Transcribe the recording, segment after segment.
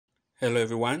Hello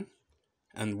everyone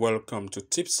and welcome to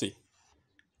Tipsy,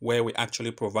 where we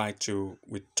actually provide you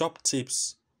with top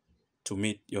tips to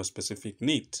meet your specific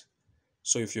need.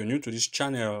 So if you're new to this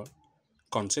channel,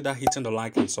 consider hitting the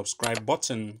like and subscribe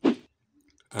button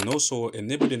and also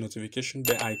enable the notification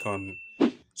bell icon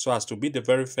so as to be the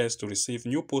very first to receive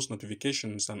new post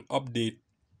notifications and update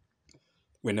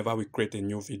whenever we create a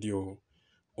new video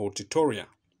or tutorial.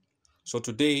 So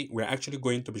today we're actually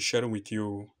going to be sharing with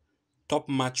you top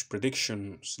match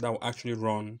predictions that will actually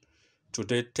run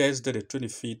today, Thursday, the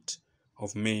 25th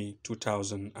of May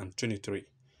 2023.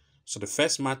 So the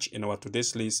first match in our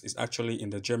today's list is actually in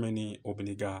the Germany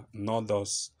Oberliga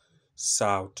North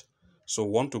South. So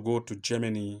want to go to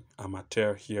Germany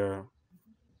Amateur here.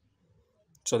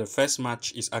 So the first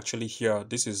match is actually here.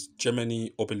 This is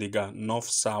Germany Oberliga North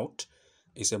South.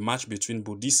 It's a match between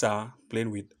Budisa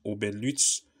playing with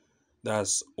Oberlütz.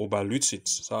 That's Oberlütz.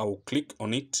 So I will click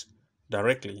on it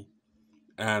directly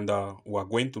and we're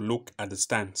going to look at the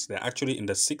stands. They're actually in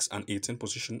the 6th and 18th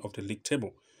position of the league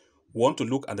table. We want to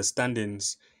look at the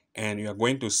standings, and you are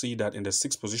going to see that in the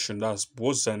 6th position, that's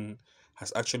Bozen,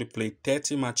 has actually played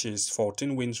 30 matches,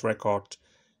 14 wins record,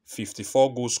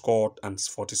 54 goals scored, and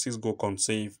 46 goals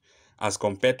conceded, as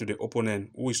compared to the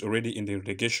opponent, who is already in the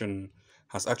relegation,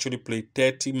 has actually played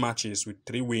 30 matches with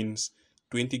 3 wins,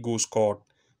 20 goals scored,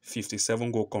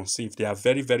 57 goals conceded. They are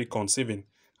very, very conceiving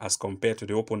as compared to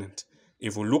the opponent.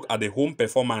 If we look at the home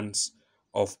performance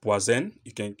of Boisen,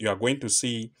 you are going to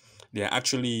see they are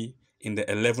actually in the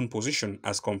 11th position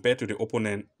as compared to the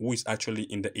opponent, who is actually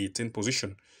in the 18th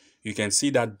position. You can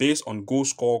see that based on goal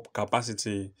score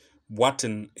capacity,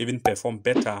 Boiten even performed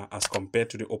better as compared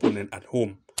to the opponent at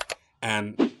home.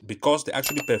 And because they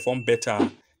actually perform better,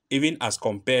 even as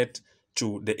compared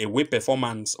to the away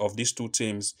performance of these two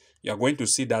teams, you are going to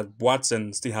see that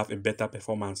Boiten still have a better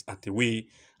performance at away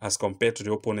as compared to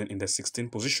the opponent in the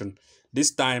 16th position.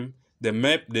 This time,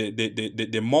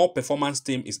 the more performance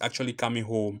team is actually coming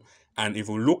home. And if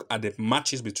we look at the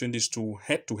matches between these two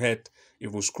head to head,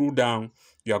 if we scroll down,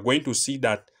 you are going to see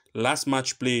that last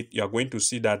match played, you are going to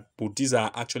see that Budiza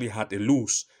actually had a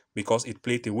lose because it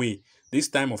played away. This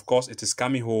time, of course, it is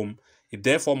coming home. It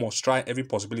therefore must try every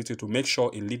possibility to make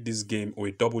sure it lead this game or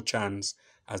a double chance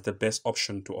as the best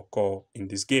option to occur in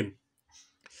this game.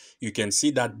 You can see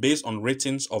that based on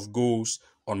ratings of goals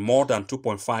on more than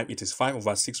 2.5, it is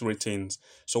 5/6 ratings.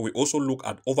 So we also look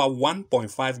at over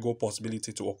 1.5 goal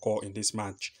possibility to occur in this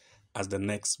match as the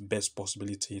next best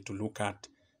possibility to look at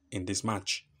in this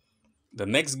match. The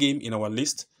next game in our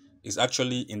list is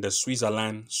actually in the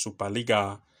Switzerland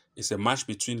Superliga. It's a match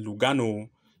between Lugano.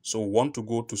 So we want to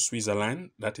go to Switzerland.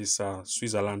 That is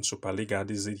Switzerland Superliga.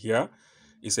 This is it here.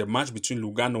 It's a match between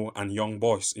Lugano and Young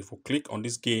Boys. If we click on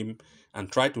this game and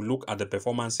try to look at the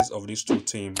performances of these two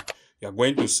teams, you are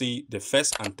going to see the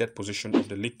first and third position of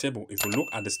the league table. If we look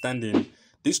at the standing,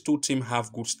 these two teams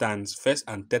have good stands, first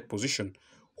and third position.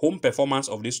 Home performance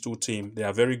of these two teams, they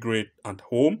are very great at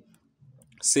home,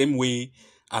 same way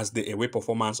as the away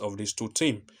performance of these two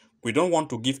teams. We don't want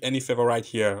to give any favorite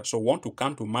here, so want to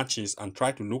come to matches and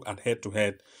try to look at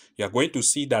head-to-head. You are going to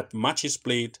see that matches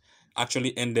played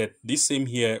actually ended this same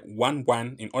here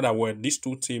 1-1. In other words, these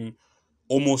two teams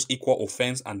almost equal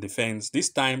offense and defense. This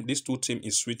time, this two team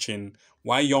is switching.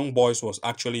 While Young Boys was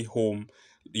actually home,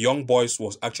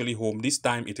 this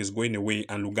time it is going away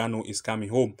and Lugano is coming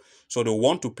home. So they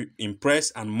want to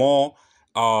impress, and more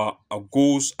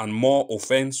goals and more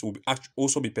offense will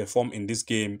also be performed in this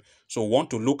game. So want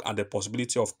to look at the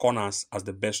possibility of corners as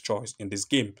the best choice in this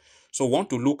game. So want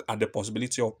to look at the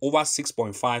possibility of over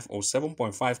 6.5 or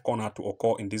 7.5 corner to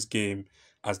occur in this game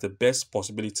as the best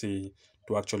possibility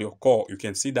to actually occur. You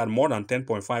can see that more than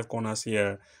 10.5 corners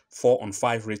here,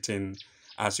 4/5 rating.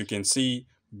 As you can see,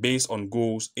 based on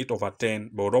goals, 8/10,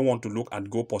 but we don't want to look at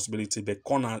goal possibility. The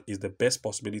corner is the best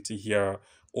possibility here,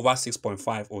 over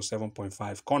 6.5 or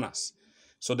 7.5 corners.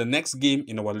 So the next game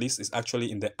in our list is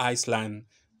actually in the Iceland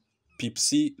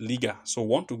Pepsi Liga. So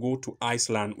want to go to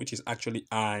Iceland, which is actually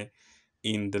I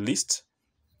in the list.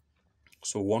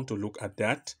 So want to look at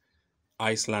that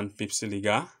Iceland Pepsi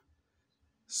Liga.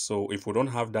 So if we don't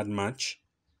have that match,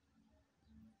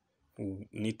 we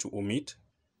need to omit.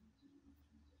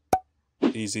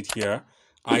 Is it here?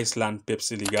 Iceland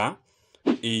Pepsi Liga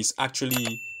is actually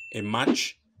a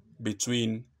match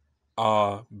between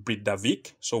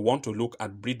Breiðavik. So want to look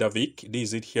at Breiðavik. This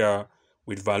is it here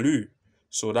with value.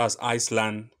 So that's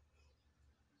Iceland.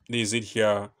 This is it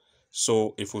here.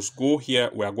 So if we go here,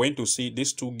 we are going to see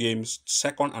these two games,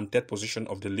 second and third position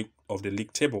of the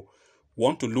league table.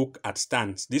 Want to look at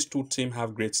stands. These two teams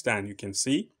have great stand. You can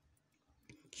see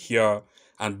here,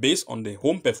 and based on the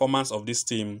home performance of this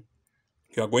team,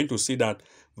 you are going to see that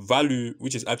Value,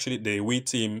 which is actually the away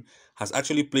team, has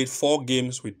actually played 4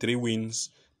 games with 3 wins,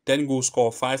 10 goals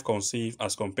scored, 5 conceded,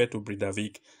 as compared to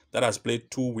Bridavik that has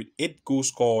played 2 with 8 goals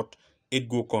scored, 8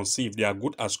 goals conceded. They are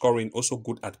good at scoring, also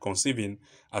good at conceiving,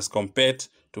 as compared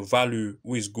to Value,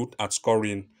 who is good at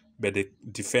scoring, but they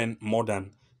defend more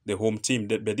than the home team.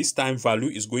 But this time, Value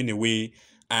is going away,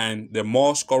 and the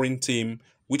more scoring team,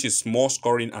 which is more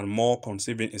scoring and more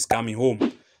conceiving, is coming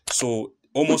home. So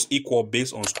almost equal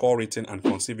based on score rating and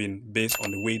conceiving based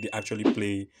on the way they actually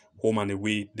play home and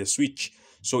away the switch.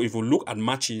 So if you look at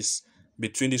matches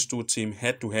between these two teams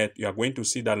head to head, you are going to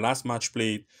see that last match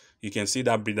played, you can see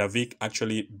that Bridavik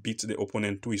actually beat the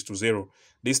opponent 2-0.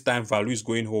 This time Value is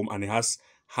going home and it has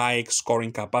high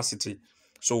scoring capacity.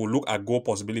 So we'll look at goal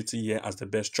possibility here as the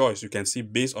best choice. You can see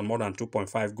based on more than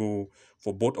 2.5 goal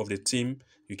for both of the team,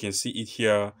 you can see it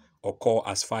here occur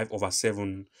as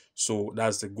 5/7. So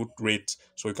that's the good rate.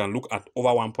 So you can look at over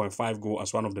 1.5 goal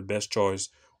as one of the best choice,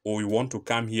 or you want to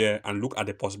come here and look at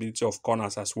the possibility of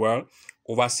corners as well,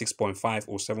 over 6.5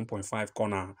 or 7.5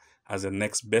 corner as the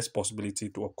next best possibility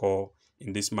to occur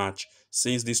in this match,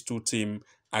 since these two teams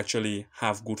actually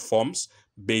have good forms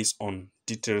based on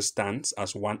detailed stands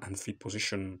as 1 and 5th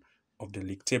position of the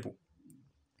league table.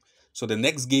 So the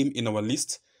next game in our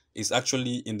list is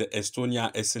actually in the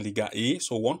Estonia S Liga A.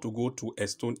 So we want to go to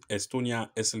Estonia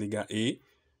S Liga A,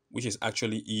 which is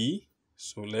actually E.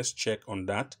 So let's check on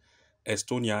that.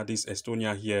 Estonia, this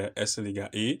Estonia here, S Liga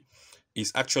A,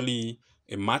 is actually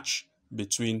a match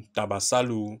between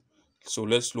Tabasalu. So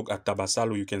let's look at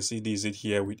Tabasalu. You can see this it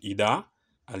here with Ida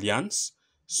Alliance.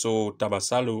 So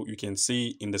Tabasalu, you can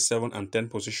see in the 7th and 10th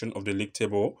position of the league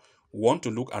table. Want to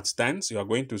look at stands, you are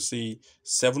going to see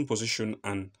 7th position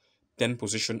and 10th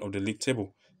position of the league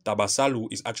table. Tabasalu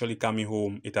is actually coming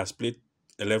home. It has played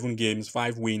 11 games,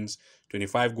 5 wins,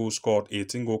 25 goals scored,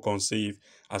 18 goals conceded,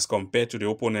 as compared to the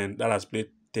opponent that has played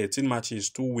 13 matches,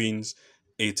 2 wins,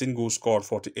 18 goals scored,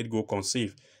 48 goals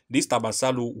conceded. This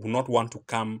Tabasalu will not want to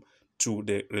come to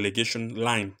the relegation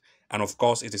line. And of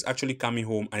course, it is actually coming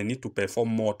home and need to perform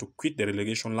more to quit the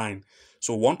relegation line.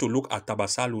 So want to look at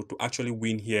Tabasalu to actually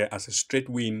win here as a straight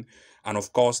win. And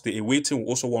of course, the away team will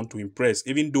also want to impress.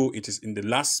 Even though it is in the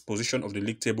last position of the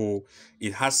league table,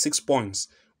 it has 6 points,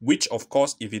 which of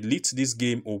course, if it leads this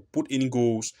game or put in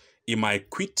goals, it might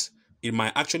quit. It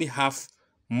might actually have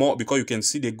more, because you can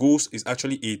see the goals is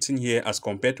actually 18 here as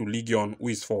compared to Legion, who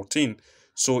is 14.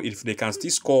 So if they can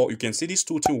still score, you can see these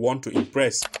two teams want to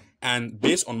impress. And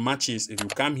based on matches, if you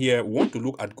come here, we want to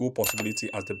look at goal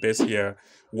possibility as the best here.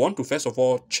 We want to first of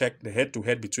all check the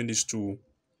head-to-head between these two.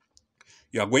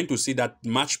 You are going to see that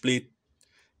match played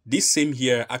this same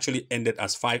here actually ended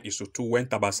as 5-2 when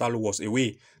Tabasalu was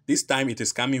away. This time it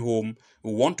is coming home.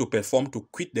 We want to perform to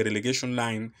quit the relegation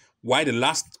line. While the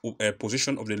last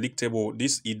position of the league table,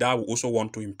 this Ida will also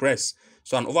want to impress.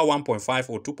 So an over 1.5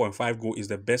 or 2.5 goal is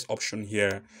the best option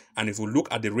here. And if we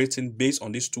look at the rating based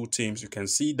on these two teams, you can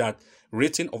see that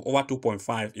rating of over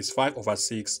 2.5 is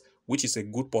 5/6, which is a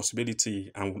good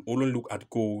possibility, and we'll only look at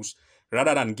goals.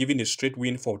 Rather than giving a straight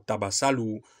win for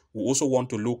Tabasalu, we also want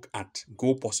to look at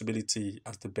goal possibility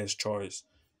as the best choice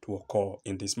to occur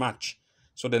in this match.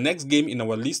 So the next game in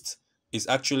our list is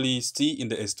actually still in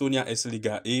the Estonia S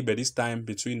Liga A, but this time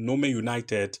between Nome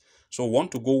United. So we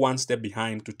want to go one step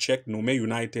behind to check Nome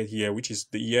United here, which is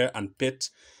the year and pet.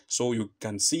 So you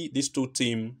can see these two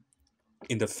teams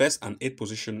in the 1st and 8th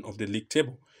position of the league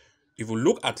table. If you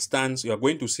look at stands, you are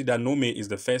going to see that Nome is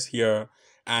the first here,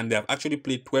 and they have actually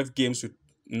played 12 games with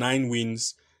 9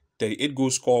 wins, 38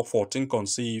 goals scored, 14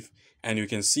 conceded, and you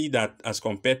can see that as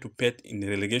compared to Pet in the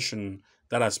relegation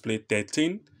that has played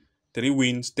 13, 3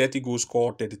 wins, 30 goals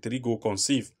scored, 33 goals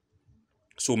conceded.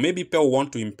 So maybe Pet will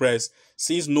want to impress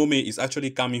since Nome is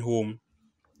actually coming home.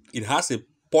 It has a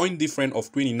point difference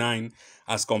of 29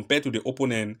 as compared to the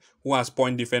opponent who has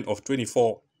point difference of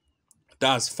 24.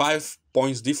 That's 5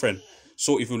 points different.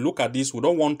 So if you look at this, we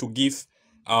don't want to give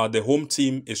the home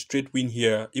team a straight win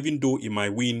here, even though it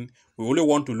might win. We only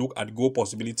want to look at goal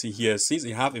possibility here, since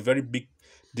they have a very big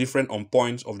difference on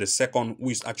points of the second who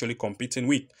is actually competing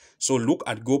with. So look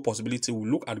at goal possibility. We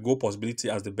look at goal possibility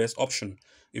as the best option.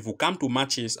 If we come to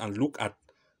matches and look at,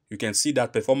 you can see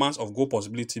that performance of goal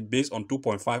possibility based on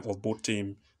 2.5 of both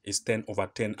teams, is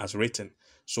 10/10 as rating.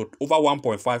 So over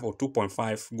 1.5 or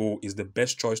 2.5 goal is the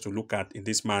best choice to look at in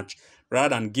this match.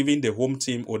 Rather than giving the home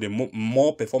team or the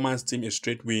more performance team a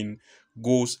straight win,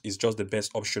 goals is just the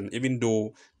best option, even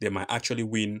though they might actually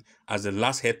win. As the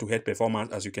last head-to-head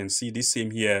performance, as you can see, this same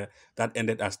here, that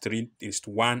ended as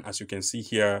 3-1, as you can see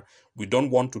here. We don't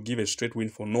want to give a straight win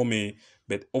for Nome,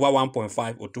 but over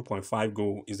 1.5 or 2.5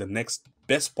 goal is the next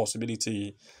best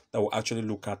possibility that we'll actually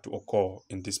look at to occur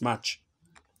in this match.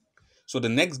 So the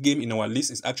next game in our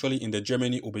list is actually in the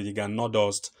Germany Oberliga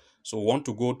Nordost. So we want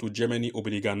to go to Germany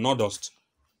Oberliga Nordost.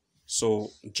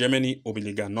 So Germany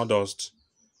Oberliga Nordost.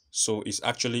 So it's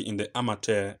actually in the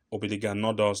Amateur Oberliga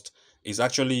Nordost. It's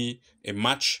actually a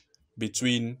match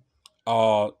between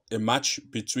Budisa.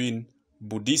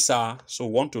 So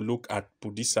we want to look at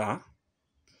Budisa.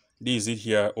 This is it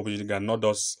here, Oberliga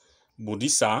Nordost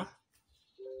Budisa.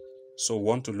 So we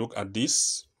want to look at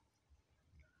this.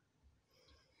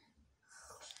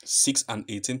 6th and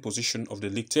 18th position of the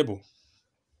league table.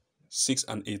 6th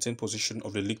and 18th position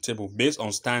of the league table based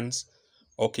on stands.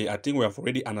 Okay, I think we have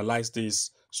already analyzed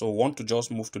this. So we want to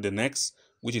just move to the next,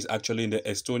 which is actually in the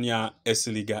Estonia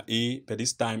SC Liga A, but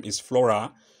this time is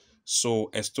Flora. So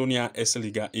Estonia SC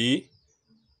Liga A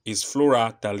is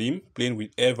Flora Tallinn playing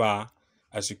with Eva.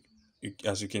 As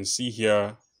you can see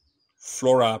here,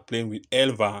 Flora playing with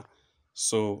Elva.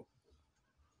 So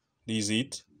this is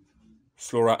it.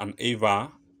 Flora and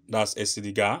Eva. That's SC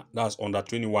Liga, that's under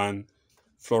 21.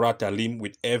 Flora Tallinn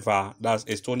with Eva, that's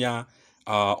Estonia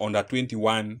under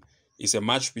 21. It's a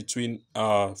match between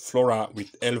Flora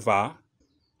with Elva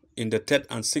in the 3rd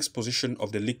and 6th position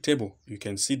of the league table. You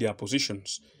can see their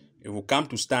positions. If we come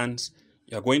to stands,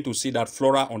 you're going to see that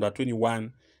Flora under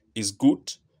 21 is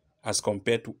good as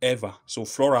compared to Eva. So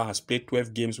Flora has played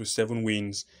 12 games with 7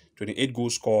 wins, 28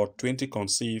 goals scored, 20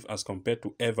 conceded, as compared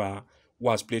to Eva, who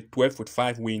has played 12 with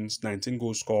 5 wins, 19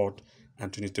 goals scored,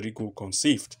 and 23 goals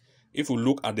conceded. If we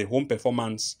look at the home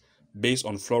performance based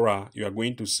on Flora, you are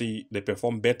going to see they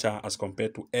perform better as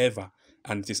compared to Eva,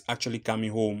 and it is actually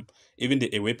coming home. Even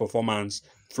the away performance,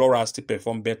 Flora still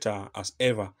perform better as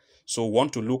Eva. So we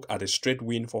want to look at a straight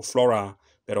win for Flora,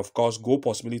 but of course, goal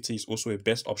possibility is also a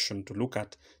best option to look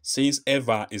at, since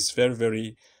Eva is very,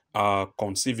 very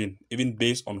conceiving. Even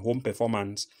based on home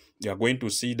performance, you are going to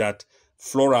see that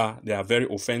Flora, they are very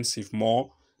offensive,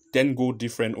 more 10 goal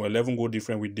different or 11 goal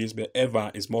different with this, but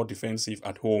Eva is more defensive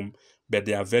at home, but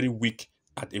they are very weak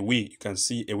at away. You can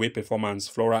see away performance,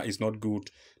 Flora is not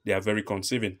good. They are very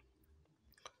conceiving.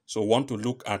 So want to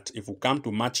look at, if we come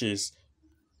to matches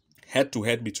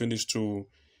head-to-head between these two,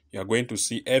 you are going to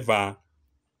see Eva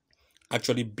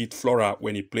actually beat Flora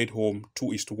when he played home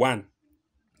 2-1.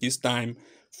 This time,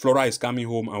 Flora is coming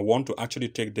home and want to actually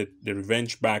take the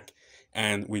revenge back,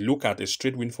 and we look at a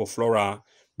straight win for Flora.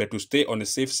 But to stay on the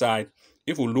safe side,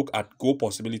 if we look at goal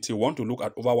possibility, we want to look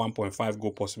at over 1.5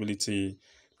 goal possibility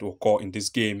to occur in this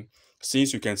game.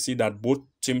 Since you can see that both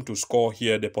teams to score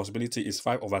here, the possibility is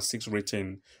 5/6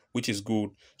 rating, which is good.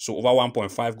 So over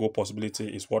 1.5 goal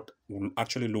possibility is what we'll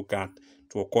actually look at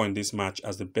to occur in this match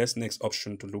as the best next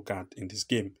option to look at in this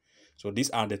game. So these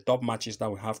are the top matches that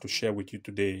we have to share with you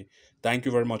today. Thank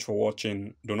you very much for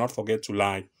watching. Do not forget to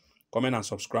like, comment, and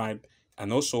subscribe,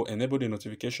 and also enable the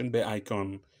notification bell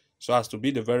icon so as to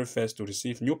be the very first to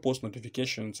receive new post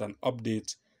notifications and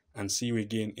updates, and see you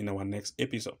again in our next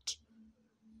episode.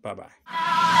 Bye-bye.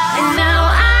 And now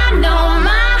I know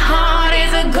my heart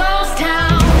is a ghost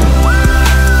town.